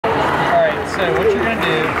so what you're gonna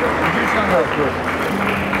do is you're just gonna go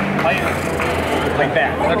like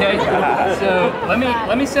that. Okay. So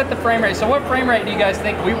let me set the frame rate. So what frame rate do you guys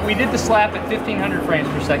think? We did the slap at 1500 frames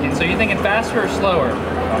per second. So you thinking faster or slower?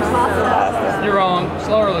 You're wrong.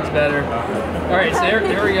 Slower looks better. All right. So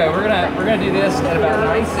here we go. We're gonna do this at about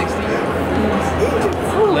 960.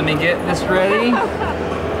 Let me get this ready.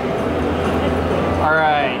 All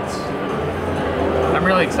right. I'm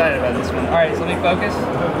really excited about this one. All right, so let me focus.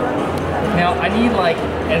 Now, I need like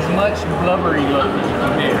as much blubbery look as you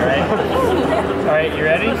can do, right? All right, you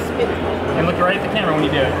ready? And look right at the camera when you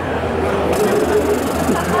do it.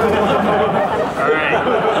 All right.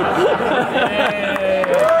 Yay.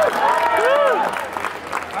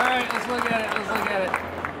 All right, let's look at it, let's look at it.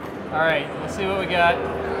 All right, let's see what we got.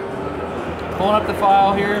 Pulling up the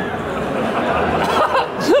file here.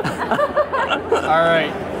 All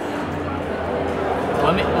right.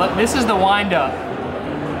 This is the wind up.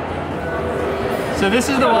 So this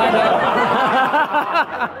is the wind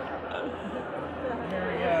up. Here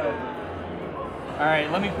we go. All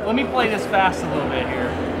right, let me play this fast a little bit here.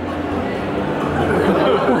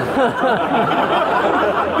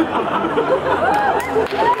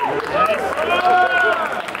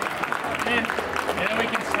 And then we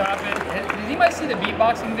can stop it. Did anybody see the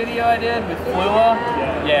beatboxing video I did with Flula?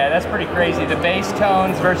 Yeah, that's pretty crazy. The bass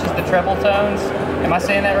tones versus the treble tones. Am I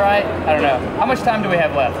saying that right? I don't know. How much time do we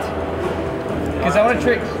have left? Because I want to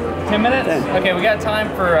trick 10 minutes? Okay, we got time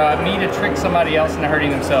for me to trick somebody else into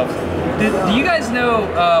hurting themselves. Do you guys know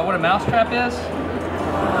what a mousetrap is?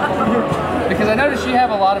 Because I noticed you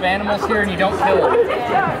have a lot of animals here and you don't kill them.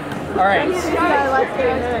 All right.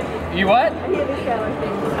 You what?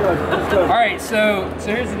 All right, so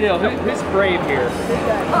here's the deal. Who's brave here?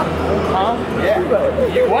 Huh? Yeah.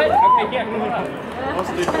 You what? Okay, yeah, come on.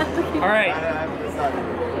 All right.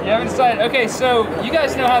 You haven't decided. Okay, so you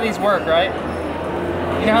guys know how these work, right?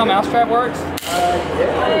 You know how a mousetrap works?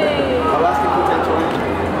 Yeah. Elastic potential.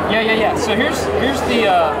 Yeah. So here's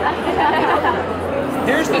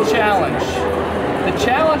the challenge. The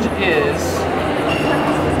challenge is,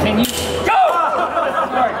 can you go?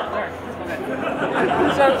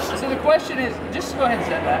 Sorry. So the question is, just go ahead and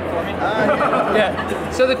set that for me. Yeah.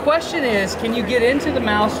 So the question is, can you get into the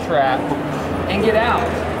mousetrap and get out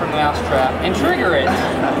from the mousetrap and trigger it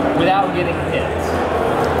without getting hit?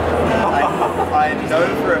 I know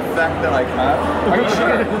for a fact that I can't. Are you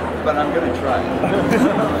sure? But I'm gonna try. You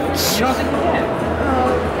don't think you can?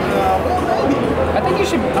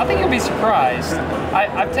 I think you'll be surprised.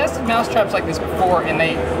 I've tested mousetraps like this before, and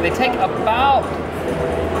they take about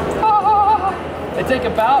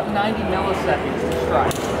 90 milliseconds to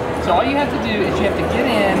strike. So all you have to do is you have to get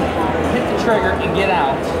in, hit the trigger, and get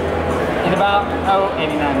out in about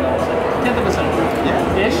 89 milliseconds. 10th of a second.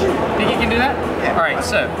 Yeah. Ish. Think you can do that? Yeah. All right.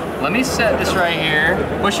 So let me set this right here.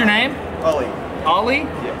 What's your name? Ollie. Ollie?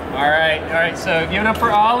 Yeah. All right. So give it up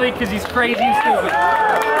for Ollie because he's crazy and stupid.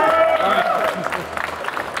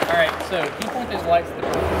 All right. So can you point those lights to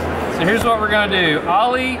the... So here's what we're gonna do.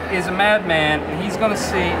 Ollie is a madman, and he's gonna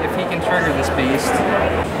see if he can trigger this beast.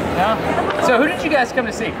 No? So who did you guys come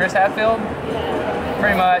to see? Chris Hadfield?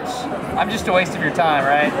 Pretty much. I'm just a waste of your time,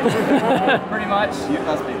 right? Pretty much. You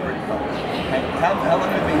must be pretty fun. How long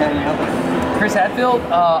have you been hanging out with? Chris Hadfield?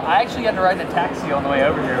 I actually got to ride in a taxi on the way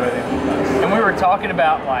over here with him, and we were talking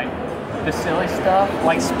about like the silly stuff,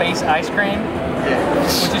 like space ice cream. Yeah.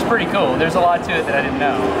 Which is pretty cool. There's a lot to it that I didn't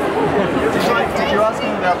know. Did you ask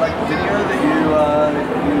him about like video that you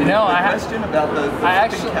no, I have question about the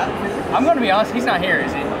cat? I'm going to be honest, he's not here,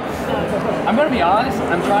 is he? I'm going to be honest,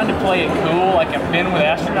 I'm trying to play it cool, like I've been with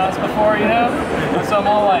astronauts before, you know? So I'm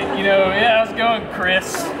all like, you know, yeah, how's it going,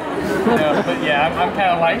 Chris? You know, but yeah, I'm kind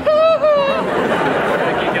of like,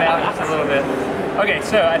 trying to kick it out just a little bit. Okay,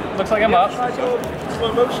 so it looks like I'm up. Slow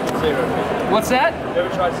motion zero. What's that? You ever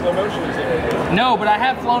tried slow motion zero? No, but I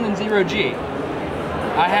have flown in 0G.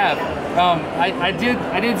 I have. I did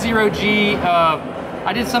 0G.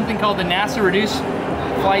 I did something called the NASA Reduced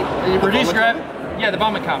Gravity. Yeah, the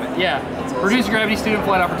Bomber Comet. Yeah, Reduced Gravity Student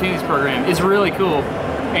Flight Opportunities Program. It's really cool.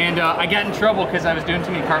 And I got in trouble because I was doing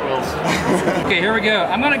too many cartwheels. Okay, here we go.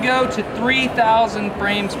 I'm gonna go to 3,000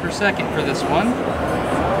 frames per second for this one.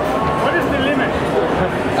 What is the limit?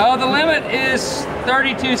 Oh, the limit is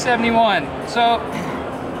 3271. So,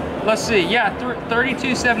 let's see. Yeah,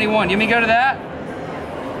 3271. You want me to go to that?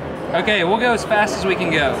 Okay, we'll go as fast as we can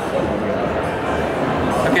go.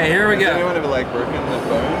 Okay, here we Has go. anyone ever like broken the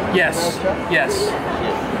bone? Yes, yes.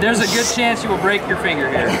 There's a good chance you will break your finger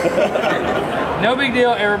here. No big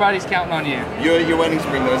deal, everybody's counting on you. You're waiting to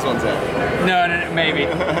bring those ones out. No, maybe.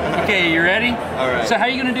 Okay, you ready? All right. So how are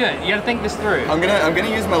you gonna do it? You gotta think this through. I'm gonna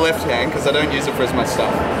use my left hand because I don't use it for as much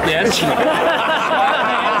stuff. Yes.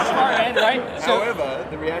 Smart hand, right? So, however,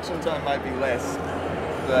 the reaction time might be less.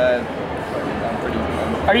 But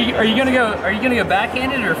are you gonna go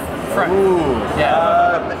backhanded or front? Ooh.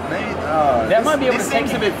 Yeah. Maybe. That might be able to This take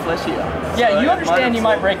seems a bit fleshier. Yeah, so you understand you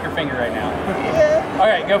might break. break your finger right now. Yeah. All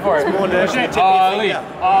right, go for it. more than What's your name? actually Ali,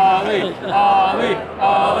 Ali, Ali,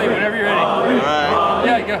 Ali. Whenever you're ready. All right.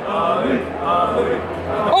 Yeah, go.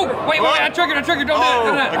 Oh, wait, I triggered. Don't do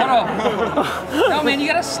it. Hold on. No, man, you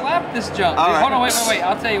gotta slap this junk. Dude. Right. Hold on, wait.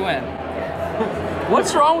 I'll tell you when.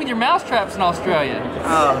 What's wrong with your mouse traps in Australia?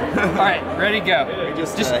 All right, ready, go.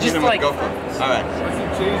 Just just hit him like. with golf clubs. All right. Put some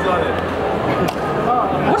cheese on it.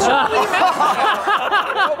 What's wrong with your mouse traps?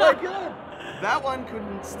 Oh my god. That one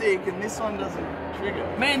couldn't stick, and this one doesn't trigger.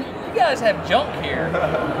 Man, you guys have junk here.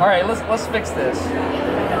 All right, let's fix this.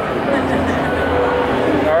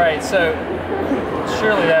 All right, so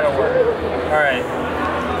surely that'll work. All right.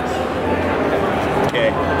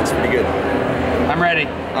 Okay, that's pretty good. I'm ready.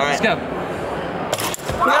 All right. Let's go.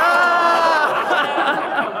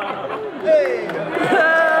 Hey.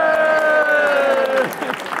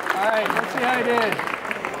 All right, let's see how I did.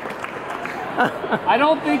 I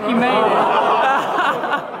don't think you made it.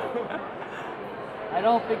 I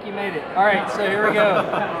don't think you made it. All right, so here we go.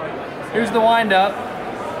 Here's the wind up.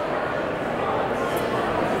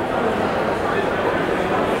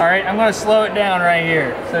 All right, I'm gonna slow it down right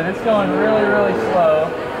here. So it's going really, really slow.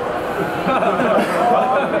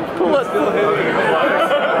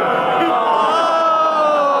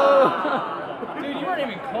 Dude, you weren't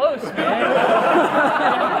even close, man.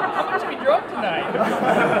 How much we drunk tonight?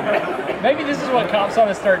 Maybe this is what cops ought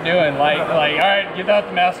to start doing. Like, all right, get out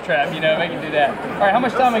the mouse trap, you know, make it do that. All right, how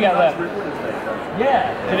much time we got left?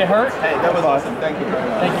 Yeah. Did it hurt? Hey, that was awesome. Thank you very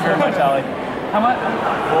much. Thank you very much, Ollie. How much?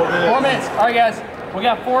 4 minutes. 4 minutes. All right, guys. We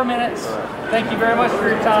got 4 minutes. Thank you very much for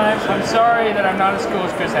your time. I'm sorry that I'm not as cool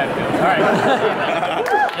as Chris Hadfield. All right.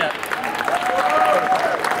 Yeah.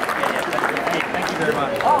 Hey, thank you very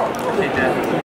much. Appreciate that.